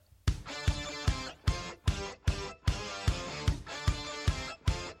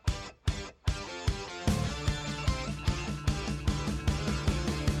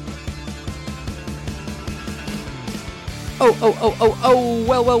Well,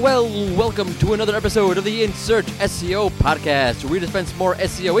 welcome to another episode of the In Search SEO podcast, where we dispense more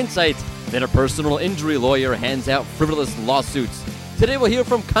SEO insights than a personal injury lawyer hands out frivolous lawsuits. Today we'll hear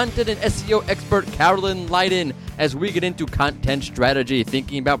from content and SEO expert Carolyn Lyden as we get into content strategy,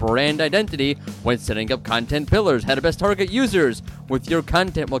 thinking about brand identity when setting up content pillars, how to best target users with your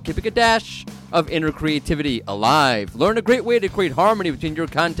content while keeping a dash of inner creativity alive. Learn a great way to create harmony between your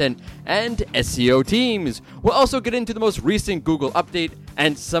content and SEO teams. We'll also get into the most recent Google update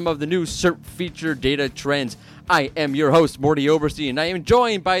and some of the new SERP feature data trends. I am your host, Morty Oversee, and I am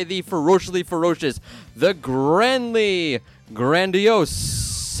joined by the ferociously ferocious, the grandly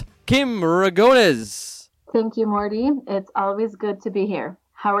grandiose Kim Ragones. Thank you, Morty. It's always good to be here.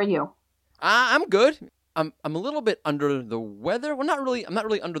 How are you? I'm good. I'm a little bit under the weather. Well, I'm not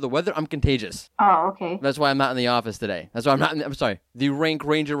really under the weather. I'm contagious. Oh, okay. That's why I'm not in the office today. That's why I'm sorry. The Rank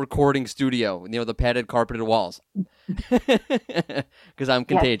Ranger recording studio, the padded carpeted walls. Because I'm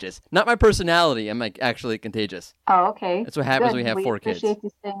contagious. Yes. Not my personality. I'm actually contagious. Oh, okay. That's what happens when you have 4 kids. We appreciate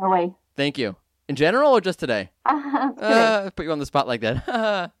you staying away. Thank you. In general or just today? Today. Put you on the spot like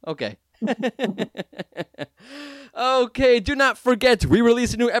that. Okay. Okay, do not forget, we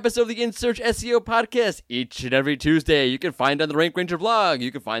release a new episode of the In Search SEO podcast each and every Tuesday. You can find it on the Rank Ranger blog.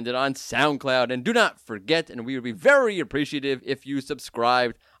 You can find it on SoundCloud. And do not forget, and we would be very appreciative if you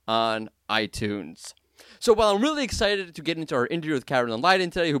subscribed on iTunes. So while I'm really excited to get into our interview with Carolyn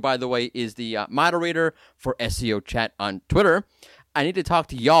Lyden today, who, by the way, is the moderator for SEO Chat on Twitter, I need to talk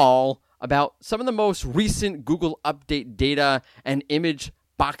to y'all about some of the most recent Google update data and image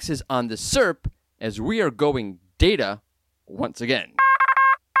boxes on the SERP as we are going data once again.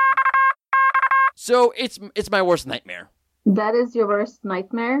 So it's my worst nightmare. That is your worst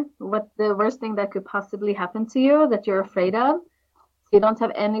nightmare? What's the worst thing that could possibly happen to you that you're afraid of? So you don't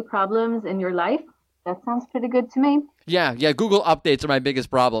have any problems in your life? That sounds pretty good to me. Yeah, Google updates are my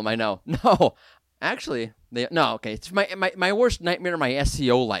biggest problem, I know. No, actually, okay. It's my worst nightmare in my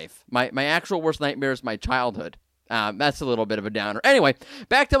SEO life. My actual worst nightmare is my childhood. That's a little bit of a downer. Anyway,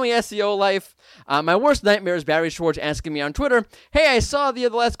 back to my SEO life. My worst nightmare is Barry Schwartz asking me on Twitter, hey, I saw the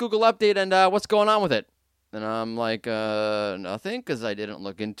last Google update and what's going on with it? And I'm like, nothing, because I didn't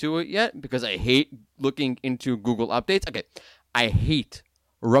look into it yet, because I hate looking into Google updates. Okay, I hate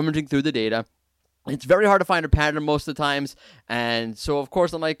rummaging through the data. It's very hard to find a pattern most of the times, and so of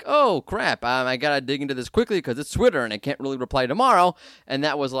course I'm like, oh crap, I gotta dig into this quickly because it's Twitter and I can't really reply tomorrow, and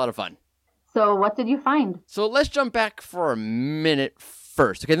that was a lot of fun. So what did you find? So let's jump back for a minute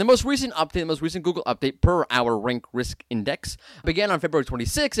first. Okay, the most recent Google update per our rank risk index began on February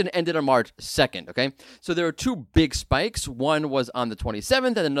 26th and ended on March 2nd, okay? So there are 2 big spikes. One was on the 27th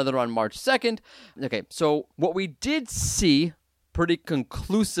and another on March 2nd. Okay, so what we did see pretty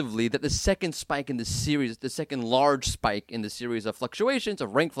conclusively that the second spike in the series, the second large spike in the series of fluctuations,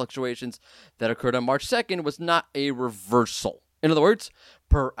 of rank fluctuations that occurred on March 2nd was not a reversal. In other words,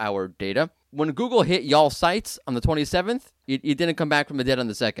 per our data, when Google hit y'all sites on the 27th, it didn't come back from the dead on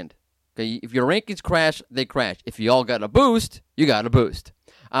the 2nd. Okay, if your rankings crash, they crash. If you all got a boost, you got a boost.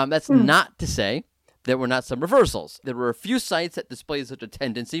 That's not to say there were not some reversals. There were a few sites that displayed such a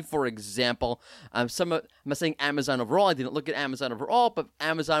tendency. For example, I'm not saying Amazon overall. I didn't look at Amazon overall, but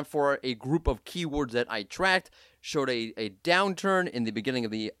Amazon for a group of keywords that I tracked showed a downturn in the beginning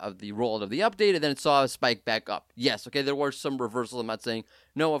of the rollout of the update, and then it saw a spike back up. Yes, okay, there were some reversals. I'm not saying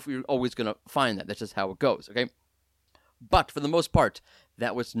no if you're always going to find that. That's just how it goes, okay? But for the most part,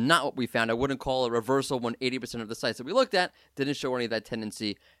 that was not what we found. I wouldn't call a reversal when 80% of the sites that we looked at didn't show any of that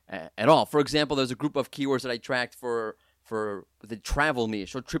tendency at all. For example, there's a group of keywords that I tracked for the travel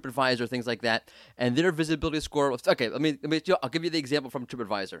niche, or TripAdvisor, things like that, and their visibility score was, okay, I'll give you the example from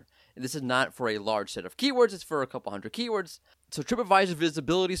TripAdvisor. And this is not for a large set of keywords, it's for a couple hundred keywords. So TripAdvisor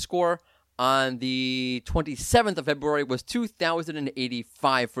visibility score on the 27th of February was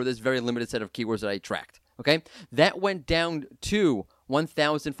 2,085 for this very limited set of keywords that I tracked. Okay, that went down to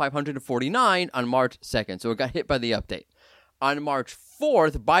 1,549 on March 2nd, so it got hit by the update. On March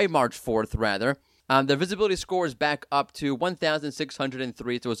 4th, the visibility score is back up to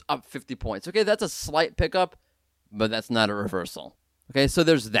 1,603, so it's up 50 points. Okay, that's a slight pickup, but that's not a reversal. Okay, so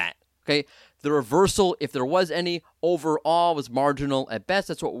there's that. Okay, the reversal, if there was any, overall was marginal at best.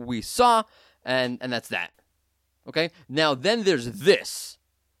 That's what we saw, and that's that. Okay, now then there's this.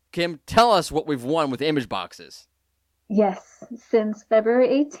 Kim, tell us what we've won with image boxes. Yes, since February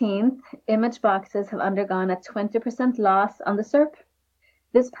 18th, image boxes have undergone a 20% loss on the SERP.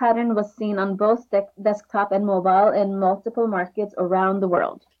 This pattern was seen on both desktop and mobile in multiple markets around the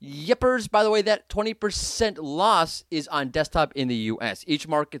world. Yippers, by the way, that 20% loss is on desktop in the US. Each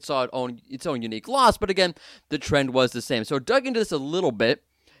market saw its own unique loss, but again, the trend was the same. So I dug into this a little bit,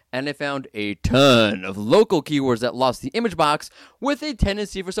 and I found a ton of local keywords that lost the image box with a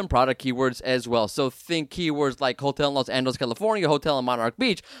tendency for some product keywords as well. So think keywords like hotel in Los Angeles, California, hotel in Monarch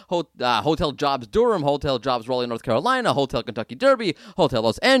Beach, hotel jobs Durham, hotel jobs Raleigh, North Carolina, hotel Kentucky Derby, hotel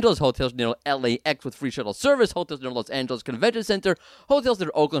Los Angeles, hotels near LAX with free shuttle service, hotels near Los Angeles Convention Center, hotels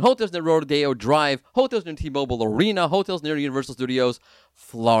near Oakland, hotels near Rodeo Drive, hotels near T-Mobile Arena, hotels near Universal Studios,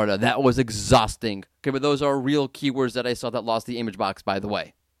 Florida. That was exhausting. Okay, but those are real keywords that I saw that lost the image box, by the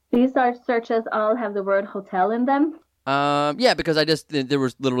way. These searches all have the word hotel in them? Yeah, because there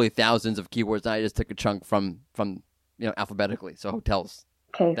was literally thousands of keywords, and I just took a chunk from alphabetically. So hotels.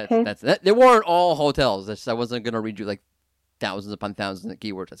 Okay. They weren't all hotels. I wasn't going to read you like thousands upon thousands of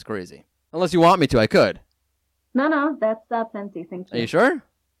keywords. That's crazy. Unless you want me to, I could. No, that's plenty. Thank you. Are you sure?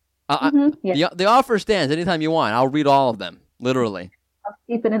 Yes. The offer stands anytime you want. I'll read all of them, literally. I'll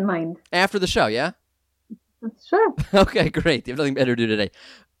keep it in mind. After the show, yeah? Sure. Okay, great. You have nothing better to do today.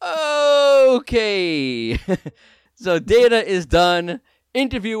 Okay. So data is done.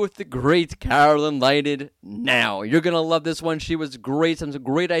 Interview with the great Carolyn Lyden now. You're going to love this one. She was great. Some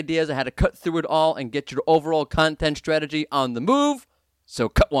great ideas on how to cut through it all and get your overall content strategy on the move. So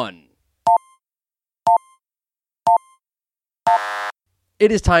cut one.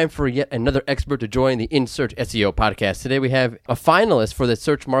 It is time for yet another expert to join the In Search SEO podcast. Today we have a finalist for the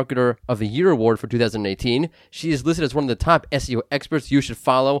Search Marketer of the Year Award for 2018. She is listed as one of the top SEO experts you should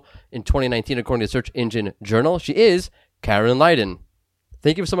follow in 2019 according to Search Engine Journal. She is Carolyn Lyden.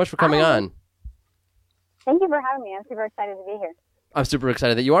 Thank you so much for coming on. Thank you for having me. I'm super excited to be here. I'm super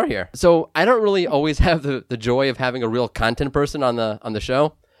excited that you are here. So I don't really always have the joy of having a real content person on the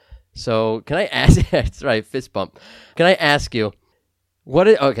show. So can I ask? That's right, fist bump. Can I ask you? What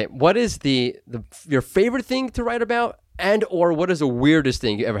is your favorite thing to write about, and or what is the weirdest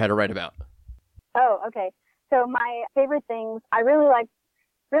thing you ever had to write about? Oh, okay. So my favorite things, I really like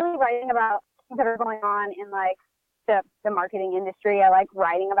writing about things that are going on in like the marketing industry. I like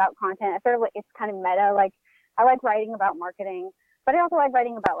writing about content. It's kind of meta. Like I like writing about marketing, but I also like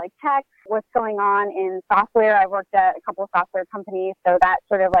writing about like tech, what's going on in software. I've worked at a couple of software companies, so that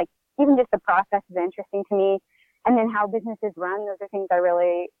sort of like even just the process is interesting to me. And then how businesses run, those are things I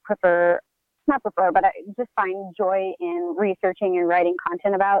really not prefer, but I just find joy in researching and writing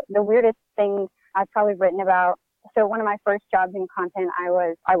content about. The weirdest thing I've probably written about, so one of my first jobs in content,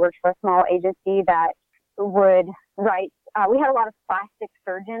 I worked for a small agency that would write, we had a lot of plastic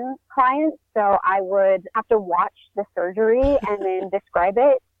surgeon clients, so I would have to watch the surgery and then describe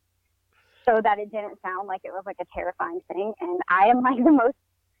it so that it didn't sound like it was like a terrifying thing. And I am like the most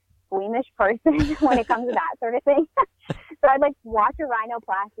squeamish person when it comes to that sort of thing. So I'd like watch a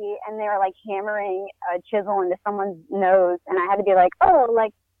rhinoplasty and they were like hammering a chisel into someone's nose, and I had to be like, oh,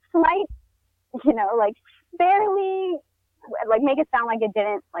 like slight, like barely, like make it sound like it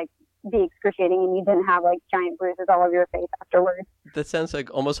didn't like be excruciating and you didn't have like giant bruises all over your face afterwards. That sounds like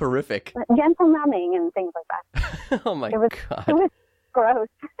almost horrific. Gentle numbing and things like that. Oh my God. It was gross.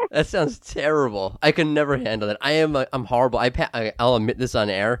 That sounds terrible. I can never handle that. I'm horrible. I'll admit this on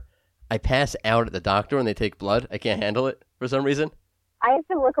air. I pass out at the doctor when they take blood. I can't handle it for some reason. I have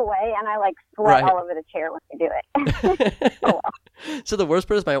to look away and I like sweat all over the chair when I do it. Oh, well. So the worst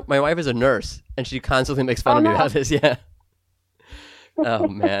part is my wife is a nurse and she constantly makes fun of me about this. Yeah. Oh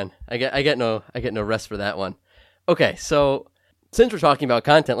man, I get no rest for that one. Okay, so since we're talking about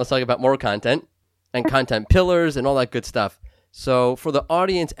content, let's talk about more content and content pillars and all that good stuff. So for the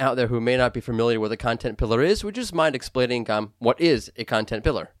audience out there who may not be familiar with what a content pillar is, would you just mind explaining what is a content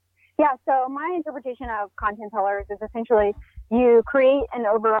pillar? Yeah, so my interpretation of content pillars is essentially you create an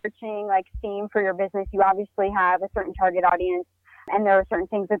overarching like theme for your business. You obviously have a certain target audience and there are certain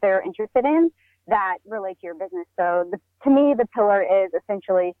things that they're interested in that relate to your business. So to me, the pillar is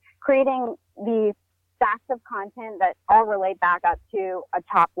essentially creating these stacks of content that all relate back up to a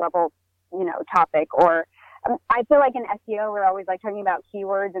top level, topic. Or I feel like in SEO, we're always like talking about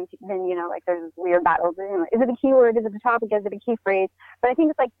keywords and then, like there's this weird battles. Is it a keyword? Is it a topic? Is it a key phrase? But I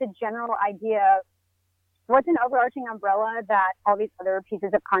think it's like the general idea of what's an overarching umbrella that all these other pieces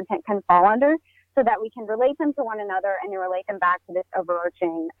of content can fall under so that we can relate them to one another and then relate them back to this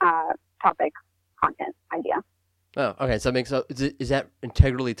overarching topic content idea. Oh, okay. So is that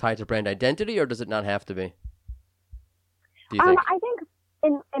integrally tied to brand identity or does it not have to be? Do you think? I think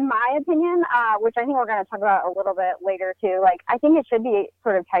in my opinion, which I think we're going to talk about a little bit later too, like I think it should be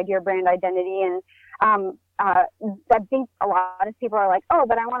sort of tied to your brand identity. And I think a lot of people are like, oh,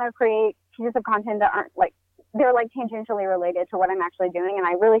 but I want to create pieces of content that aren't like, they're like tangentially related to what I'm actually doing. And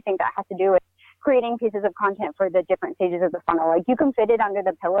I really think that has to do with creating pieces of content for the different stages of the funnel. Like you can fit it under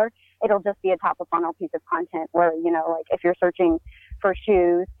the pillar. It'll just be a top of funnel piece of content where, you know, like if you're searching for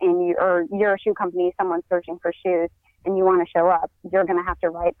shoes and you're a shoe company, someone's searching for shoes and you want to show up, you're going to have to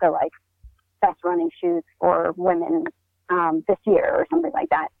write the like best running shoes for women this year or something like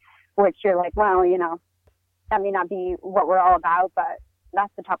that, which you're like, well, you know, that may not be what we're all about, but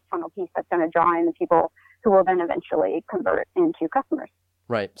that's the top funnel piece that's going to draw in the people who will then eventually convert into customers.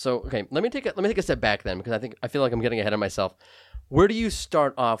 Right. So, okay, let me take a step back then, because I feel like I'm getting ahead of myself. Where do you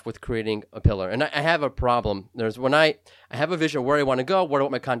start off with creating a pillar? And I have a problem. There's when I have a vision of where I want to go, where I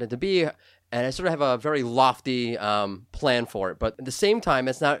want my content to be, and I sort of have a very lofty plan for it. But at the same time,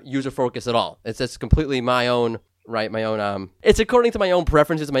 it's not user focused at all. It's just completely my own, right? My own. It's according to my own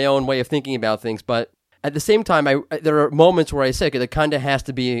preferences, my own way of thinking about things. But at the same time, there are moments where I say, okay, the content has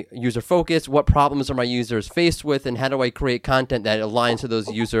to be user-focused. What problems are my users faced with, and how do I create content that aligns to those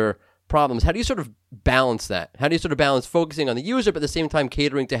user problems? How do you sort of balance that? How do you sort of balance focusing on the user, but at the same time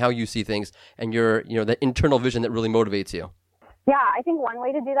catering to how you see things and your, you know, the internal vision that really motivates you? Yeah, I think one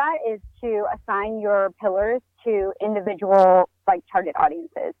way to do that is to assign your pillars to individual, like, target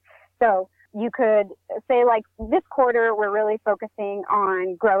audiences. So you could say, like, this quarter, we're really focusing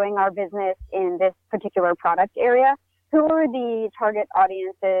on growing our business in this particular product area. Who are the target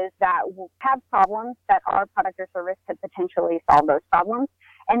audiences that have problems that our product or service could potentially solve those problems?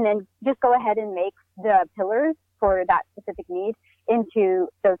 And then just go ahead and make the pillars for that specific need into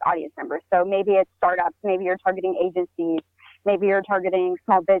those audience members. So maybe it's startups, maybe you're targeting agencies, maybe you're targeting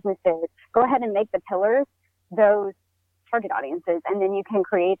small businesses. Go ahead and make the pillars those target audiences, and then you can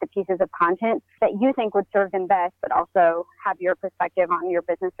create the pieces of content that you think would serve them best, but also have your perspective on your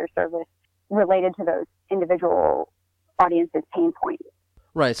business or service related to those individual audiences' pain points.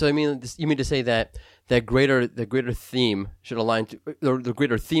 Right. So I mean, you mean to say that the greater theme should align to, or the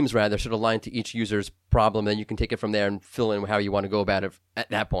greater themes rather should align to each user's problem, then you can take it from there and fill in how you want to go about it at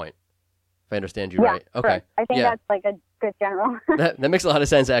that point. If I understand you right. Okay. Right. I think that's like a good general. that makes a lot of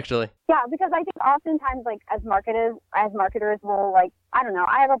sense, actually. Yeah, because I think oftentimes, like, as marketers will, like, I don't know,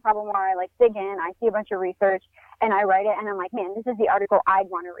 I have a problem where I, like, dig in, I see a bunch of research, and I write it, and I'm like, man, this is the article I'd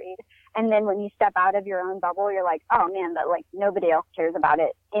want to read. And then when you step out of your own bubble, you're like, oh, man, but, like, nobody else cares about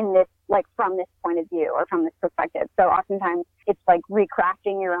it in this, like, from this point of view or from this perspective. So oftentimes it's, like,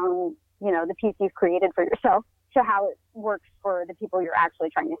 recrafting your own, you know, the piece you've created for yourself to how it works for the people you're actually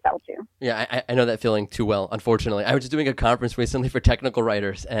trying to sell to. Yeah, I know that feeling too well, unfortunately. I was just doing a conference recently for technical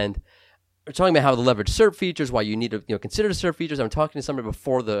writers, and we're talking about how to leverage SERP features, why you need to, you know, consider the SERP features. I'm talking to somebody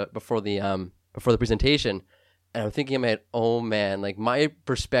before the presentation, and I'm thinking in my head, oh man, like my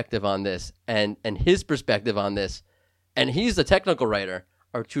perspective on this and his perspective on this, and he's a technical writer,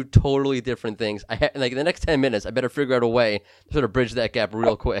 are two totally different things. Like in the next 10 minutes, I better figure out a way to sort of bridge that gap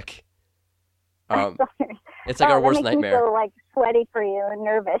real quick. It's like our worst nightmare. I feel like sweaty for you and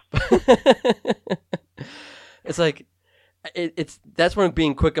nervous. It's like that's when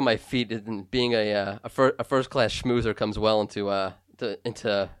being quick on my feet and being a first class schmoozer comes well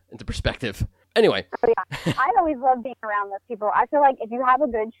into perspective. Anyway, I always love being around those people. I feel like if you have a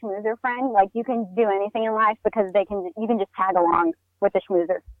good schmoozer friend, like you can do anything in life because you can just tag along with the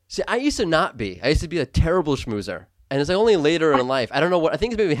schmoozer. See, I used to not be. I used to be a terrible schmoozer. And it's like only later in life. I don't know what. I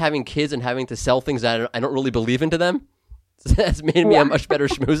think it's maybe having kids and having to sell things that I don't really believe into them. That's made me a much better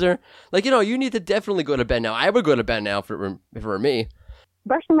schmoozer. Like, you know, you need to definitely go to bed now. I would go to bed now if it were me.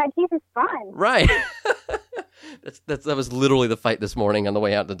 Brushing my teeth is fun. Right. that was literally the fight this morning on the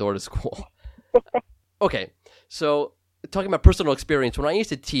way out the door to school. Okay, so talking about personal experience, when I used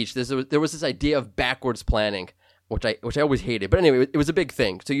to teach, there was this idea of backwards planning, which I always hated. But anyway, it was a big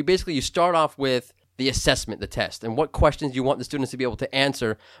thing. So you start off with the assessment, the test, and what questions you want the students to be able to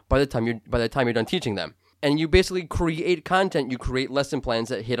answer by the time you're done teaching them. And you basically create content, you create lesson plans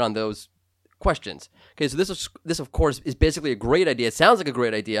that hit on those questions. Okay, so this of course is basically a great idea. It sounds like a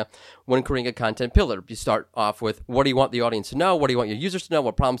great idea when creating a content pillar. You start off with what do you want the audience to know, what do you want your users to know,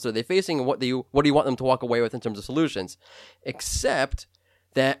 what problems are they facing, and what do you want them to walk away with in terms of solutions. Except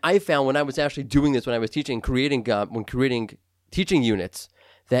that I found when I was actually doing this, when I was teaching, creating teaching units,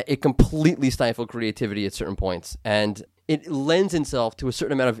 that it completely stifled creativity at certain points, and it lends itself to a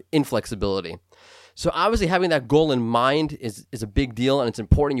certain amount of inflexibility. So obviously having that goal in mind is a big deal, and it's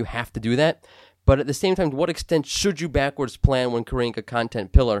important. You have to do that. But at the same time, to what extent should you backwards plan when creating a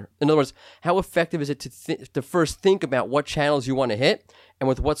content pillar? In other words, how effective is it to first think about what channels you want to hit and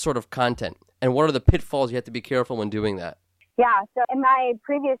with what sort of content? And what are the pitfalls you have to be careful when doing that? Yeah, so in my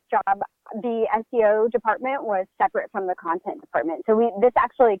previous job, the SEO department was separate from the content department. So this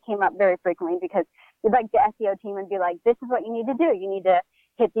actually came up very frequently because the SEO team would be like, this is what you need to do. You need to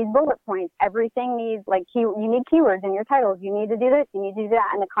hit these bullet points. Everything needs you need keywords in your titles. You need to do this. You need to do that.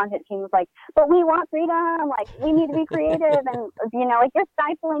 And the content team was like, but we want freedom. Like, we need to be creative. And, you're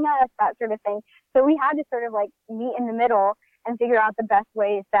stifling us, that sort of thing. So we had to sort of meet in the middle and figure out the best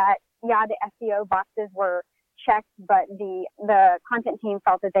ways that, the SEO boxes were checked, but the content team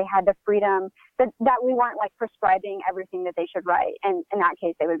felt that they had the freedom that we weren't prescribing everything that they should write. And in that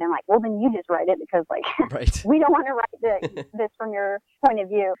case, they would have been like, well, then you just write it because right. we don't want to write this from your point of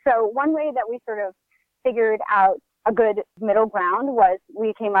view. So one way that we sort of figured out a good middle ground was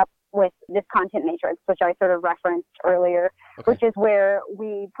we came up with this content matrix, which I sort of referenced earlier, which is where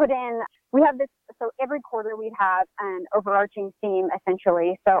we have this, so every quarter we'd have an overarching theme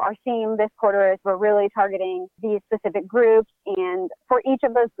essentially. So our theme this quarter is we're really targeting these specific groups, and for each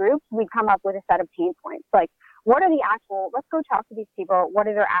of those groups, we come up with a set of pain points. What are let's go talk to these people, what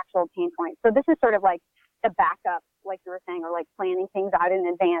are their actual pain points? So this is sort of the backup, like you were saying, or planning things out in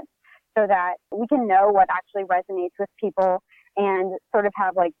advance so that we can know what actually resonates with people and sort of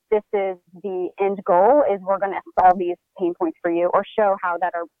have this is the end goal is we're going to solve these pain points for you or show how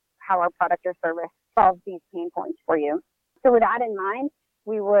our product or service solves these pain points for you. So with that in mind,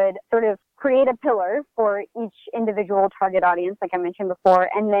 we would sort of create a pillar for each individual target audience, like I mentioned before,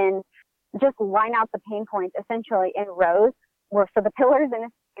 and then just line out the pain points essentially in rows. So the pillars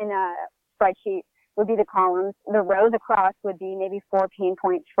in a spreadsheet would be the columns. The rows across would be maybe 4 pain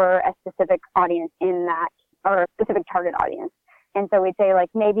points for a specific audience in that, or a specific target audience. And so we'd say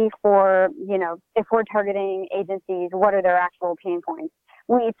maybe for, if we're targeting agencies, what are their actual pain points?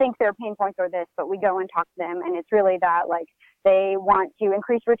 We think their pain points are this, but we go and talk to them and it's really that they want to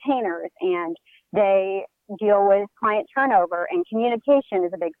increase retainers and they deal with client turnover and communication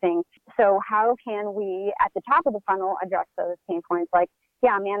is a big thing. So how can we at the top of the funnel address those pain points?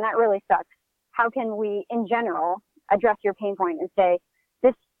 Yeah, man, that really sucks. How can we in general address your pain point and say,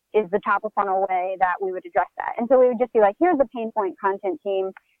 this is the top of funnel way that we would address that. And so we would just be here's the pain point content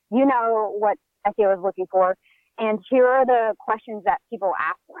team. You know what SEO is looking for. And here are the questions that people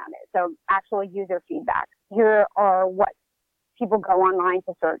ask around it. So actual user feedback. Here are what people go online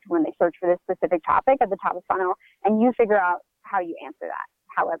to search when they search for this specific topic at the top of funnel. And you figure out how you answer that.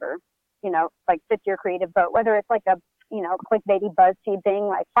 However, fits your creative boat, whether it's a, clickbaity BuzzFeed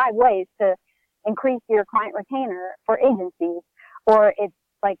thing, 5 ways to increase your client retainer for agencies, or it's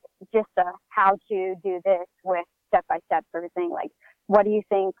just a how to do this with step-by-step sort of thing. What do you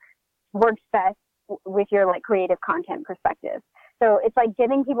think works best with your creative content perspective? So it's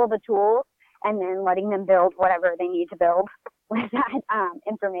giving people the tools and then letting them build whatever they need to build with that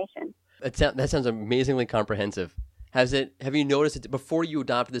information. That sounds amazingly comprehensive. Have you noticed it before you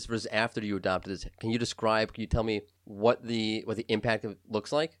adopted this versus after you adopted this? Can you tell me what the impact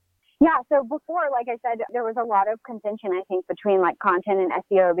looks like? Yeah, so before, like I said, there was a lot of contention, I think, between content and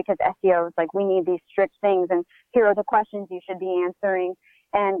SEO, because SEO was we need these strict things and here are the questions you should be answering.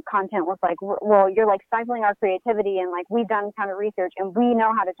 And content was well, you're stifling our creativity, and we've done kind of research and we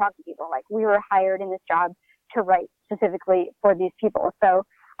know how to talk to people. We were hired in this job to write specifically for these people. So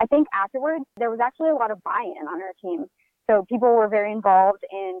I think afterwards there was actually a lot of buy-in on our team. So people were very involved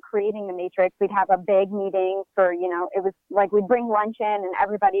in creating the matrix. We'd have a big meeting for, it was we'd bring lunch in and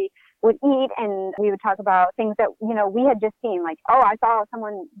everybody would eat and we would talk about things that, we had just seen. Oh, I saw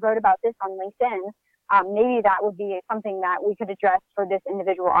someone wrote about this on LinkedIn. Maybe that would be something that we could address for this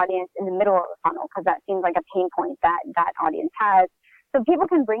individual audience in the middle of the funnel, because that seems like a pain point that that audience has. So people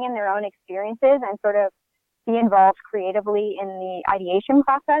can bring in their own experiences and sort of be involved creatively in the ideation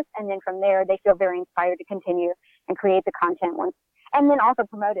process. And then from there, they feel very inspired to continue and create the content and then also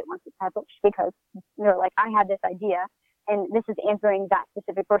promote it once it's published, because they're I had this idea and this is answering that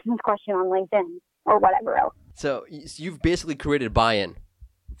specific person's question on LinkedIn or whatever else. So you've basically created buy-in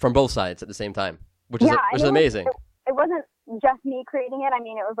from both sides at the same time, which is amazing. It wasn't just me creating it. I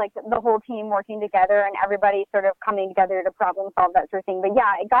mean, it was the whole team working together and everybody sort of coming together to problem solve, that sort of thing. But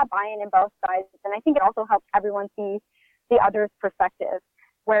yeah, it got buy-in in both sides. And I think it also helps everyone see the other's perspective.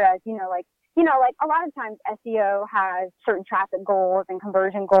 Whereas, a lot of times SEO has certain traffic goals and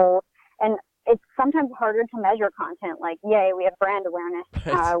conversion goals. And it's sometimes harder to measure content. Yay, we have brand awareness.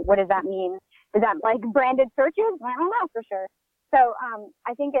 Right. What does that mean? Is that branded searches? I don't know for sure. So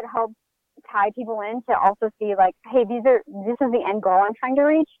I think it helps tie people in to also see hey, this is the end goal I'm trying to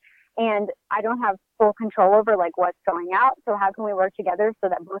reach, and I don't have full control over what's going out. So how can we work together so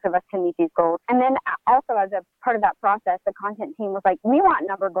that both of us can meet these goals? And then also as a part of that process, the content team was we want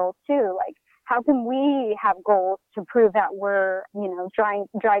number goals too. how can we have goals to prove that we're,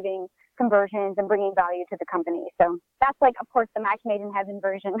 driving conversions and bringing value to the company? So that's like, of course, the match made in heaven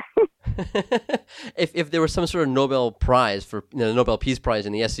version. If there was some sort of Nobel Prize for the Nobel Peace Prize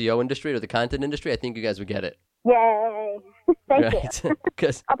in the SEO industry or the content industry, I think you guys would get it. Yay! Thank you.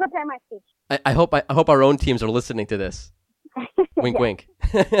 Because I'll prepare my speech. I hope our own teams are listening to this. Wink, wink.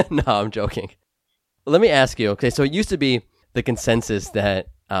 No, I'm joking. Let me ask you. Okay, so it used to be the consensus that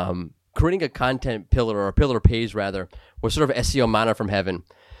creating a content pillar or a pillar page rather was sort of SEO manna from heaven.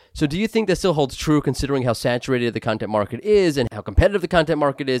 So do you think that still holds true considering how saturated the content market is and how competitive the content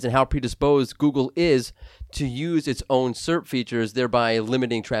market is and how predisposed Google is to use its own SERP features, thereby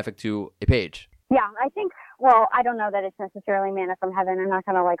limiting traffic to a page? Yeah, I think, well, I don't know that it's necessarily manna from heaven. I'm not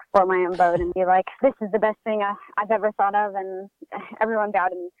going to float my own boat and be like, this is the best thing I've ever thought of and everyone bow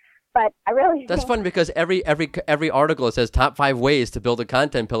to me. But I really That's fun because every article that says top 5 ways to build a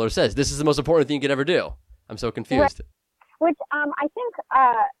content pillar says this is the most important thing you could ever do. I'm so confused. Right. Which I think,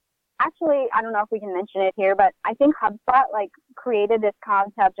 actually, I don't know if we can mention it here, but I think HubSpot created this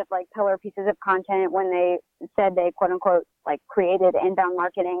concept of pillar pieces of content when they said they quote unquote created inbound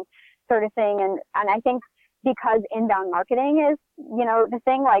marketing sort of thing. And I think because inbound marketing is, the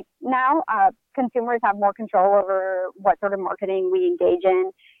thing, now consumers have more control over what sort of marketing we engage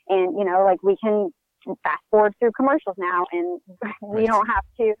in. And, we can fast forward through commercials now and we don't have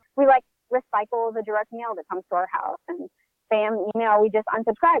to, recycle the direct mail that comes to our house and spam email, we just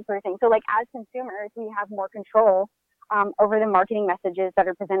unsubscribe sort of thing. So as consumers, we have more control over the marketing messages that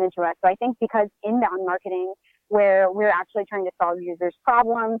are presented to us. So I think because inbound marketing, where we're actually trying to solve users'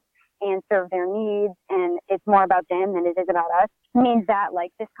 problems and serve their needs, and it's more about them than it is about us, means that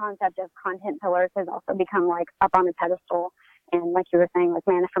this concept of content pillars has also become up on a pedestal. And like you were saying,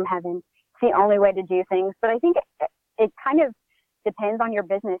 manna from heaven, it's the only way to do things. But I think it kind of depends on your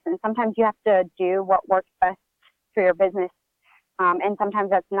business, and sometimes you have to do what works best for your business. And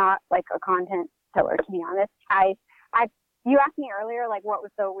sometimes that's not a content pillar, to be honest. You asked me earlier, what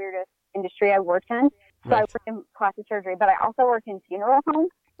was the weirdest industry I worked in. So I worked in plastic surgery, but I also worked in funeral homes.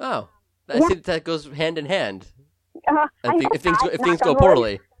 Oh, I see that goes hand in hand. If things go wood.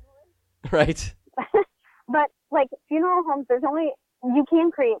 poorly, right? But funeral homes, you can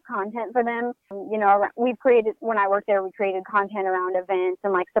create content for them. When I worked there, we created content around events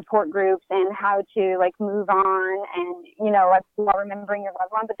and support groups and how to move on and, while remembering your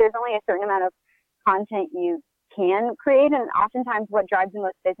loved one. But there's only a certain amount of content you can create. And oftentimes what drives the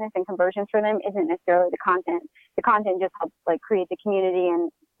most business and conversions for them isn't necessarily the content. The content just helps create the community and,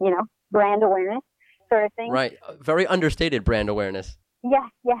 brand awareness sort of thing. Right. Very understated brand awareness. Yeah.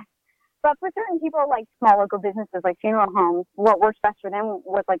 But for certain people, small local businesses like funeral homes, what works best for them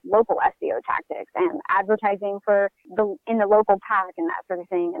was local SEO tactics and advertising in the local pack and that sort of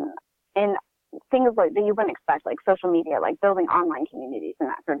thing, and things that you wouldn't expect, social media, building online communities and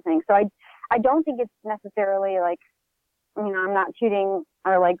that sort of thing. So I don't think it's necessarily I'm not tooting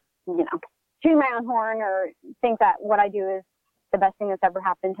or tooting my own horn or think that what I do is the best thing that's ever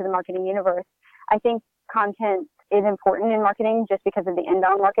happened to the marketing universe. I think content is important in marketing just because of the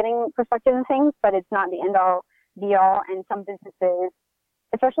inbound marketing perspective of things, but it's not the end all be all. And some businesses,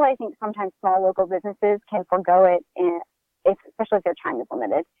 especially I think sometimes small local businesses, can forego it, especially if their time is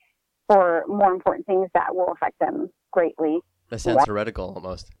limited, for more important things that will affect them greatly. That sounds heretical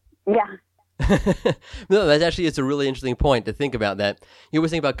almost. Yeah. No, that actually is a really interesting point to think about. That you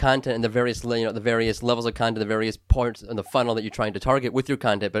always think about content and the various levels of content, the various parts in the funnel that you're trying to target with your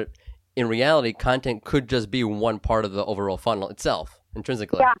content, but in reality, content could just be one part of the overall funnel itself,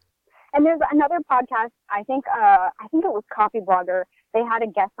 intrinsically. Yeah. And there's another podcast, I think it was Coffee Blogger. They had a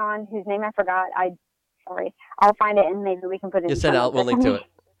guest on whose name I forgot. I'll find it and maybe we can put it in. We'll link to it.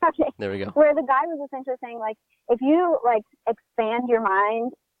 Okay. There we go. Where the guy was essentially saying, if you, expand your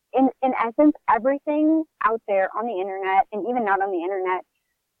mind, in essence, everything out there on the internet and even not on the internet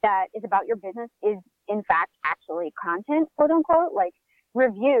that is about your business is, in fact, actually content, quote unquote.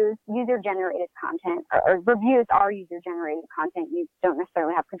 Reviews, user-generated content, or reviews are user-generated content. You don't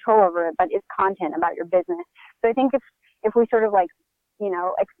necessarily have control over it, but it's content about your business. So I think if we sort of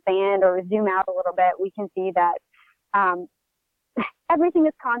expand or zoom out a little bit, we can see that everything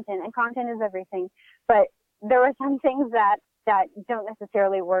is content and content is everything. But there are some things that don't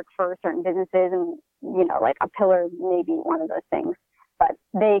necessarily work for certain businesses, and a pillar may be one of those things, but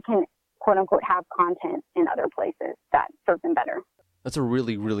they can quote unquote have content in other places that serve them better. That's a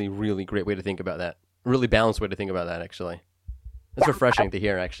really, really, really great way to think about that. A really balanced way to think about that, actually. That's refreshing to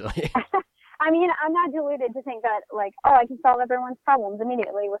hear, actually. I mean, I'm not deluded to think that, I can solve everyone's problems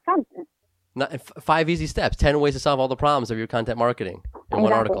immediately with content. 5 easy steps, 10 ways to solve all the problems of your content marketing in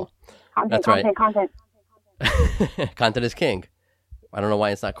one article. Content, That's right. content. Content is king. I don't know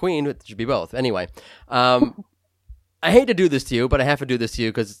why it's not queen. It should be both. Anyway, I hate to do this to you, but I have to do this to you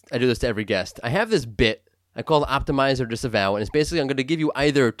because I do this to every guest. I have this bit I call optimize or disavow, and it's basically I'm going to give you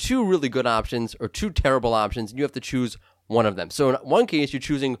either two really good options or two terrible options, and you have to choose one of them. So in one case, you're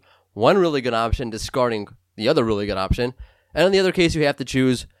choosing one really good option, discarding the other really good option, and in the other case, you have to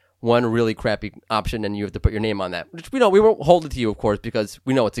choose one really crappy option, and you have to put your name on that. Which we won't hold it to you, of course, because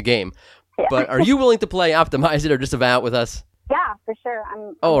we know it's a game. Yeah. But are you willing to play optimize it or disavow it with us? Yeah, for sure.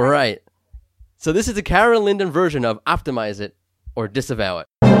 I'm All ready. right. So this is the Carolyn Lyden version of optimize it or disavow it.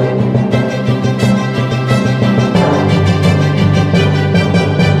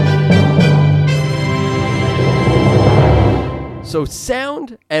 So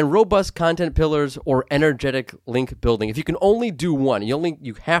sound and robust content pillars or energetic link building. If you can only do one,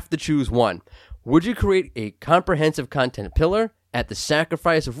 you have to choose one. Would you create a comprehensive content pillar at the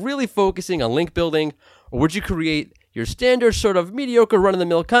sacrifice of really focusing on link building, or would you create your standard sort of mediocre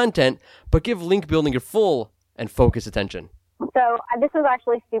run-of-the-mill content, but give link building your full and focused attention? So this is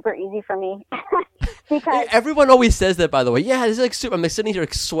actually super easy for me because Everyone always says that, by the way. Yeah, this is like super. I'm like sitting here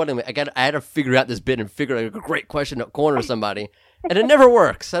like sweating. I had to figure out this bit and figure out a great question to corner somebody, and it never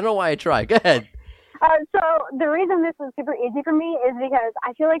works. I don't know why I try. Go ahead. so the reason this is super easy for me is because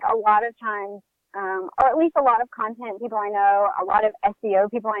I feel like a lot of times, or at least a lot of content people I know, a lot of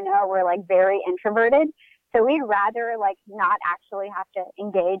SEO people I know were like very introverted. So we'd rather like not actually have to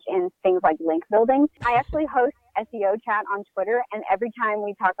engage in things like link building. I actually host SEO chat on Twitter, and every time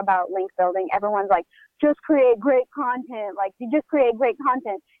we talk about link building, everyone's like, just create great content. Like, you just create great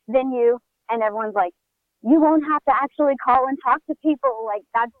content. Then and everyone's like, you won't have to actually call and talk to people. Like,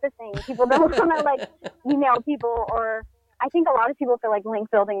 that's the thing. People don't want to like email people, or I think a lot of people feel like link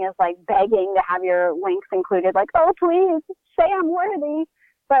building is like begging to have your links included. Like, oh, please say I'm worthy.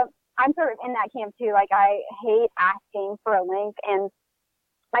 But I'm sort of in that camp too. Like, I hate asking for a link, and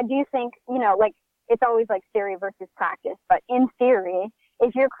I do think, like, it's always like theory versus practice. But in theory,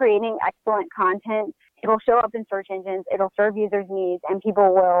 if you're creating excellent content, it'll show up in search engines, it'll serve users' needs, and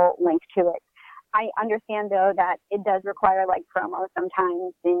people will link to it. I understand, though, that it does require like promo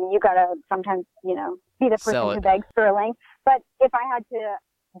sometimes, and you gotta sometimes, be the person who begs for a link. But if I had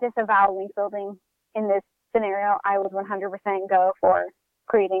to disavow link building in this scenario, I would 100% go for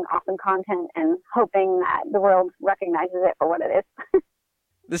creating awesome content and hoping that the world recognizes it for what it is.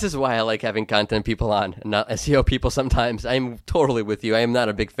 This is why I like having content people on, and not SEO people sometimes. I'm totally with you. I am not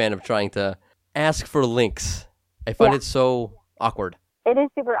a big fan of trying to ask for links. I find it so awkward. It is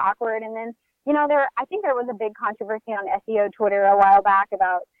super awkward. And then, I think there was a big controversy on SEO Twitter a while back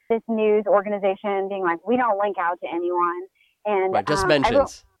about this news organization being like, we don't link out to anyone. And right, just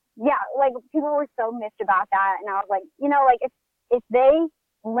mentions. Like people were so miffed about that. And I was like, if they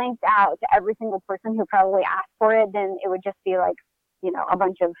linked out to every single person who probably asked for it, then it would just be like, a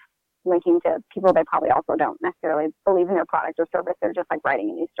bunch of linking to people that probably also don't necessarily believe in their product or service. They're just like writing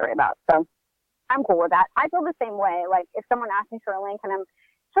a news story about. So I'm cool with that. I feel the same way. Like if someone asks me for a link, and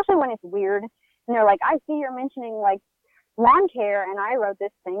especially when it's weird, and they're like, I see you're mentioning like lawn care, and I wrote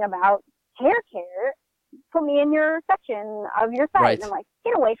this thing about hair care. Put me in your section of your site. Right. And I'm like,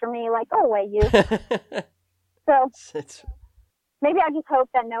 get away from me. Like, go away, you. So maybe I just hope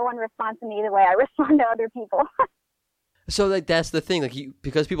that no one responds to me the way I respond to other people. So like that's the thing, like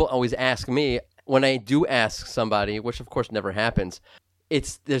because people always ask me, when I do ask somebody, which of course never happens,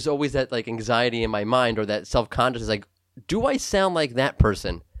 there's always that like anxiety in my mind, or that self-conscious, like, do I sound like that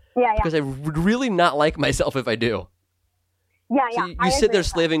person? Yeah. Because I would really not like myself if I do. Yeah. So you sit there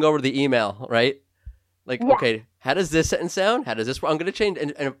slaving over the email, right? Like, okay, how does this sentence sound? How does this? I'm going to change,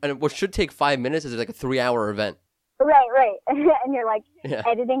 and what should take 5 minutes is like a 3-hour event. Right. And you're like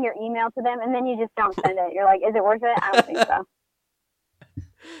editing your email to them, and then you just don't send it. You're like, is it worth it? I don't think so.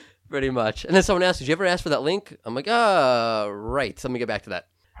 Pretty much. And then someone asks, did you ever ask for that link? I'm like, right. So let me get back to that.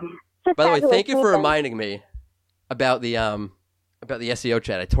 By the way, thank you for reminding me about the SEO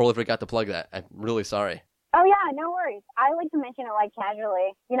chat. I totally forgot to plug that. I'm really sorry. Oh yeah, no worries. I like to mention it like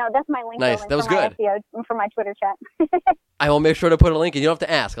casually. That's my link. Nice. That was good. SEO, for my Twitter chat. I will make sure to put a link, and you don't have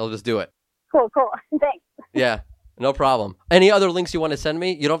to ask. I'll just do it. Cool. Thanks. Yeah. No problem. Any other links you want to send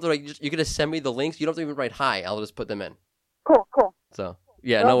me? You don't have to. You can just send me the links. You don't have to even write hi. I'll just put them in. Cool. So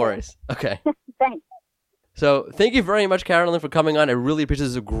yeah, no worries. Okay. Thanks. So thank you very much, Carolyn, for coming on. I really appreciate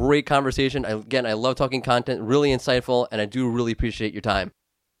this. Is a great conversation. I love talking content. Really insightful, and I do really appreciate your time.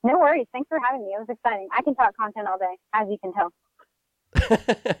 No worries. Thanks for having me. It was exciting. I can talk content all day, as you can tell.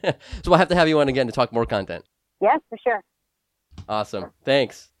 So we'll have to have you on again to talk more content. Yes, for sure. Awesome.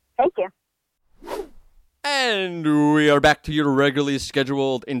 Thanks. Thank you. And we are back to your regularly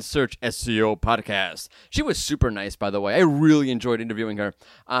scheduled In Search SEO podcast. She was super nice, by the way. I really enjoyed interviewing her.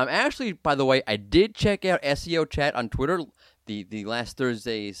 Actually, by the way, I did check out SEO chat on Twitter, the last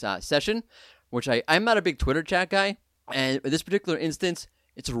Thursday's session, which I'm not a big Twitter chat guy. And in this particular instance,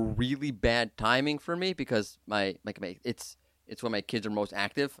 it's really bad timing for me because it's when my kids are most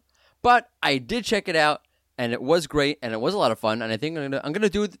active. But I did check it out. And it was great, and it was a lot of fun, and I think I'm gonna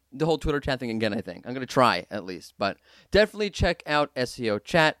do the whole Twitter chat thing again, I think. I'm going to try, at least. But definitely check out SEO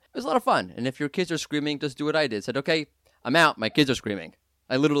chat. It was a lot of fun. And if your kids are screaming, just do what I did. Said, okay, I'm out. My kids are screaming.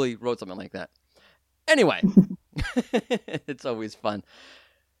 I literally wrote something like that. Anyway, it's always fun.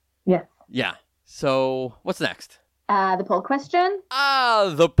 Yes. Yeah. So what's next? The poll question.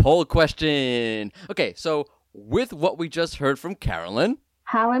 The poll question. Okay, so with what we just heard from Carolyn,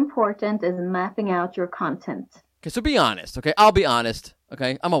 how important is mapping out your content? Okay, so be honest, okay? I'll be honest,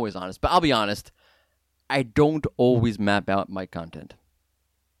 okay? I'm always honest, but I'll be honest. I don't always map out my content.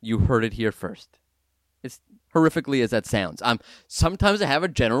 You heard it here first. It's horrifically as that sounds. Sometimes I have a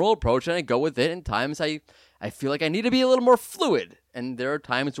general approach and I go with it, and times I feel like I need to be a little more fluid. And there are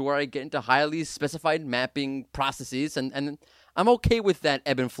times where I get into highly specified mapping processes, and I'm okay with that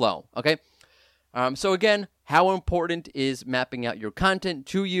ebb and flow, okay? So again, how important is mapping out your content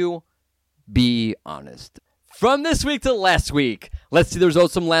to you? Be honest. From this week to last week, let's see the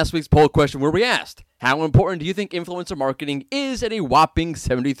results from last week's poll question where we asked, how important do you think influencer marketing is? And a whopping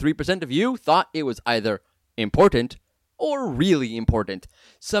 73% of you thought it was either important or really important.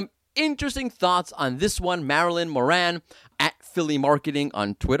 Some interesting thoughts on this one. Marilyn Moran at Philly Marketing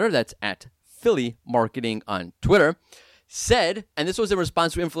on Twitter, that's at Philly Marketing on Twitter, said, and this was in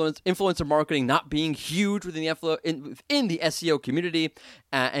response to influencer marketing not being huge within the SEO community,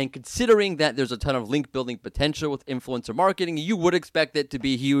 and considering that there's a ton of link building potential with influencer marketing, you would expect it to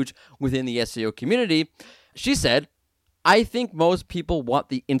be huge within the SEO community. She said, I think most people want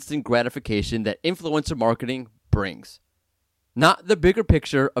the instant gratification that influencer marketing brings, not the bigger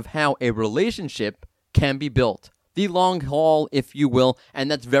picture of how a relationship can be built, the long haul, if you will,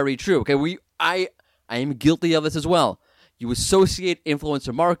 and that's very true. Okay, I am guilty of this as well. You associate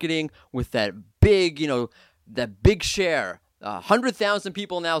influencer marketing with that big, that big share. 100,000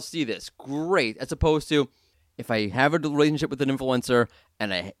 people now see this. Great. As opposed to if I have a relationship with an influencer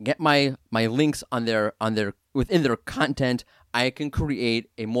and I get my links within their content, I can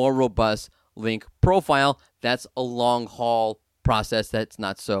create a more robust link profile. That's a long haul process that's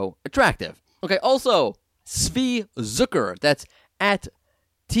not so attractive. Okay. Also, Svi Zucker. That's at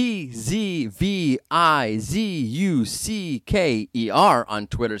TZVIZUCKER on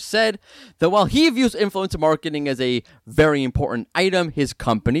Twitter said that while he views influencer marketing as a very important item, his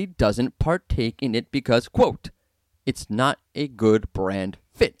company doesn't partake in it because, quote, it's not a good brand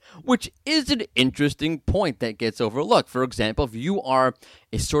fit, which is an interesting point that gets overlooked. For example, if you are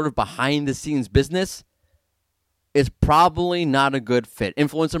a sort of behind-the-scenes business, it's probably not a good fit.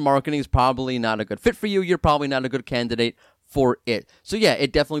 Influencer marketing is probably not a good fit for you. You're probably not a good candidate for it. So yeah,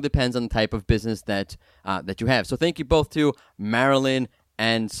 it definitely depends on the type of business that you have. So thank you both to Marilyn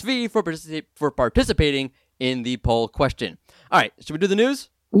and Svi for participating in the poll question. All right, should we do the news?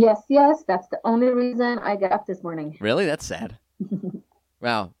 Yes. That's the only reason I got up this morning. Really? That's sad.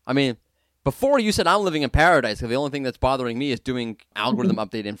 Wow. I mean, before you said I'm living in paradise, because the only thing that's bothering me is doing algorithm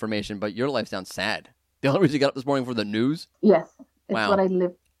update information, but your life sounds sad. The only reason you got up this morning for the news? Yes. It's wow. What I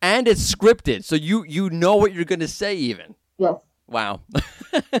live. And it's scripted, so you know what you're going to say even. Yes. Wow.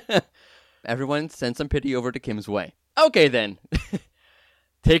 Everyone send some pity over to Kim's way. Okay, then.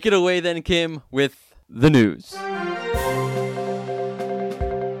 Take it away then, Kim, with the news.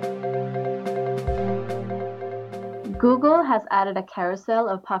 Google has added a carousel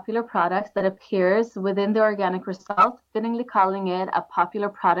of popular products that appears within the organic result, fittingly calling it a popular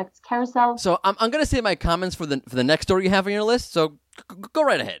products carousel. So I'm going to say my comments for the next story you have on your list, so go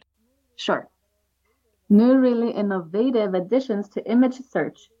right ahead. Sure. New really innovative additions to image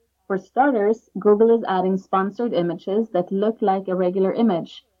search. For starters, Google is adding sponsored images that look like a regular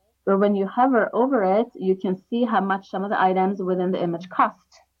image, where when you hover over it, you can see how much some of the items within the image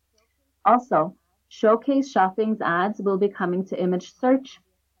cost. Also, Showcase Shopping's ads will be coming to image search.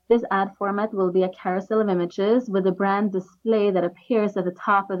 This ad format will be a carousel of images with a brand display that appears at the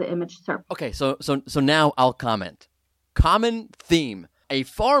top of the image SERP. Okay, so now I'll comment. Common theme. A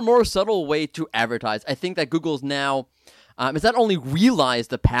far more subtle way to advertise. I think that Google's now has not only realized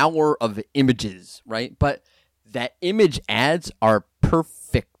the power of images, right? But that image ads are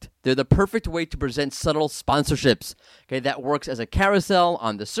perfect. They're the perfect way to present subtle sponsorships. Okay, that works as a carousel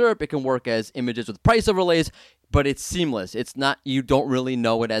on the SERP. It can work as images with price overlays. but it's seamless. It's not, you don't really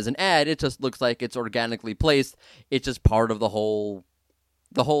know it as an ad. It just looks like it's organically placed. It's just part of the whole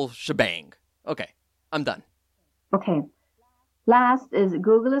shebang. Okay, I'm done. Okay. Last is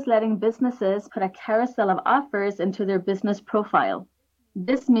Google is letting businesses put a carousel of offers into their business profile.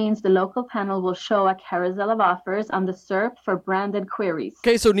 This means the local panel will show a carousel of offers on the SERP for branded queries.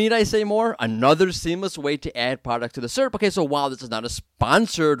 Okay, so need I say more? Another seamless way to add products to the SERP. Okay, so while this is not a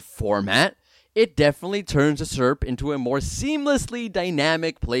sponsored format, it definitely turns the SERP into a more seamlessly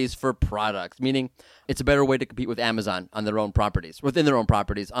dynamic place for products, meaning it's a better way to compete with Amazon on their own properties, within their own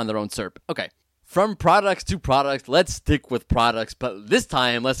properties, on their own SERP. Okay, from products to products, let's stick with products, but this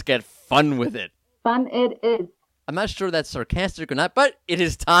time, let's get fun with it. Fun it is. I'm not sure that's sarcastic or not, but it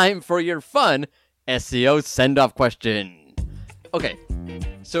is time for your fun SEO send-off question. Okay,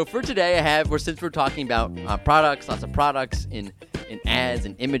 so for today, since we're talking about products, lots of products in ads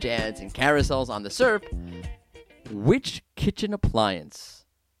and image ads and carousels on the SERP, which kitchen appliance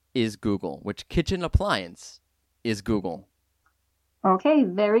is Google? Which kitchen appliance is Google? Okay,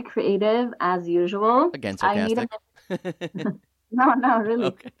 very creative as usual. Again, sarcastic. No, really.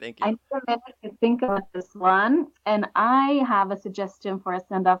 Okay, thank you. I need a minute to think about this one, and I have a suggestion for a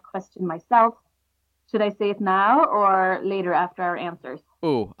send-off question myself. Should I say it now or later after our answers?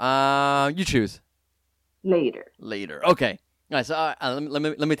 Ooh, you choose. Later. Okay. All right, so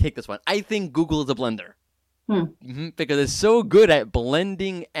let me take this one. I think Google is a blender. Because it's so good at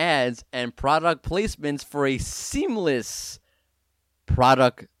blending ads and product placements for a seamless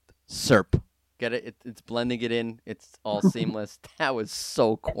product SERP. Get it? It's blending it in. It's all seamless. That was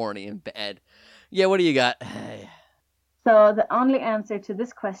so corny and bad. Yeah, what do you got? So the only answer to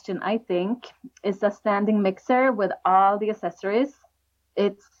this question, I think, is a standing mixer with all the accessories.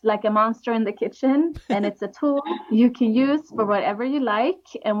 It's like a monster in the kitchen, and it's a tool you can use for whatever you like.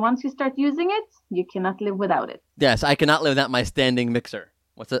 And once you start using it, you cannot live without it. Yes, I cannot live without my standing mixer.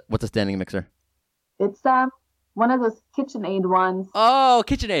 What's a standing mixer? It's one of those KitchenAid ones. Oh,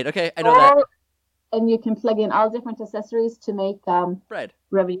 KitchenAid. Okay, I know that. And you can plug in all different accessories to make bread,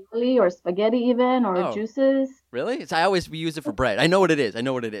 ravioli, or spaghetti even, or juices. Really? I always use it for bread. I know what it is. I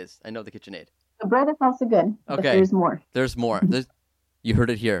know the KitchenAid. The bread is also good. Okay. But there's more. There's more. You heard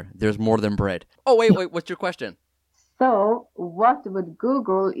it here. There's more than bread. Oh, wait. What's your question? So, what would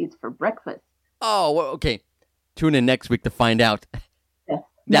Google eat for breakfast? Oh, well, okay. Tune in next week to find out. Yes.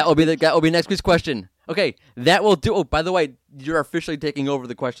 That will be next week's question. Okay, that will do. Oh, by the way, you're officially taking over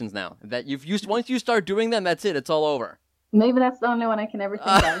the questions now. Once you start doing them, that's it. It's all over. Maybe that's the only one I can ever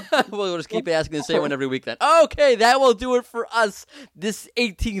think of. We'll just keep asking the same one every week then. Okay, that will do it for us. This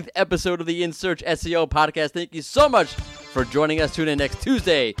 18th episode of the In Search SEO podcast. Thank you so much for joining us. Tune in next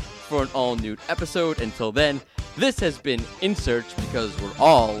Tuesday for an all-new episode. Until then, this has been In Search, because we're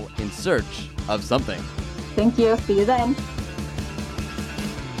all in search of something. Thank you. See you then.